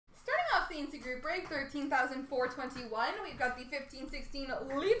CNC Group Break 13,421. We've got the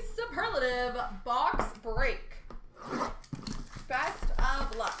 15-16 Leaf Superlative Box Break. Best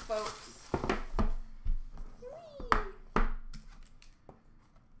of luck, folks.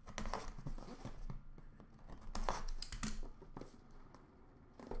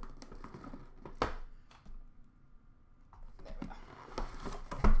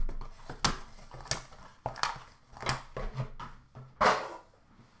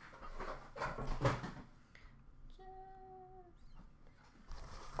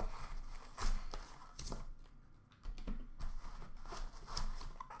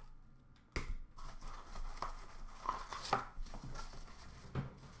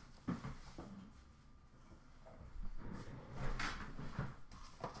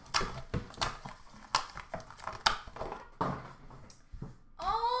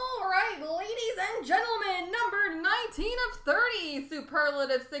 Gentlemen, number 19 of 30,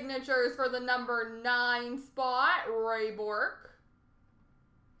 Superlative signatures for the number 9 spot, Ray Bork.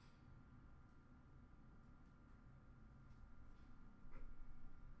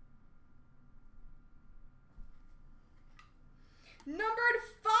 Numbered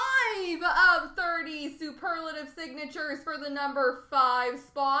 5 of 30, Superlative signatures for the number 5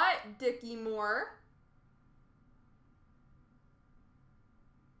 spot, Dickie Moore.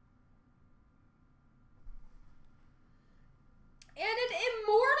 And an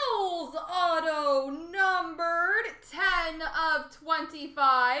Immortals auto numbered 10 of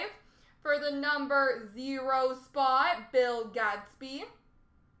 25 for the number 0 spot, Bill Gadsby.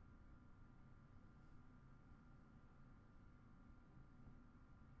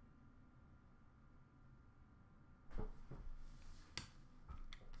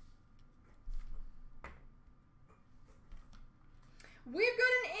 We've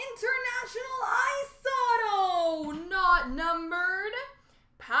got an International Ice auto, not numbered,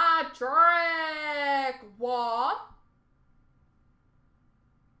 Patrick Waugh.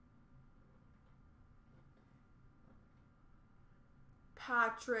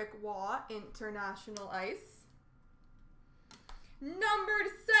 Patrick Waugh, International Ice.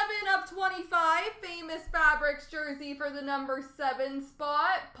 Numbered 7 of 25, Famous Fabrics jersey for the number 7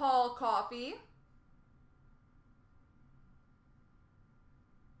 spot, Paul Coffey.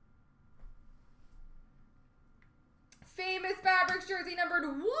 Famous Fabrics jersey numbered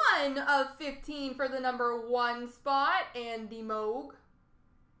 1 of 15 for the number 1 spot, Andy Moog.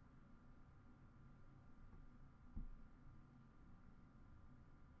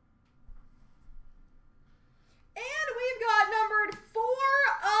 And we've got numbered 4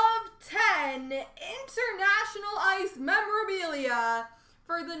 of 10 International Ice memorabilia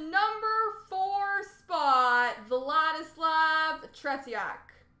for the number 4 spot, Vladislav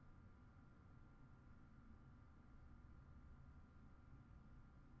Tretiak.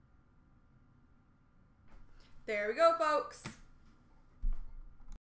 There we go, folks.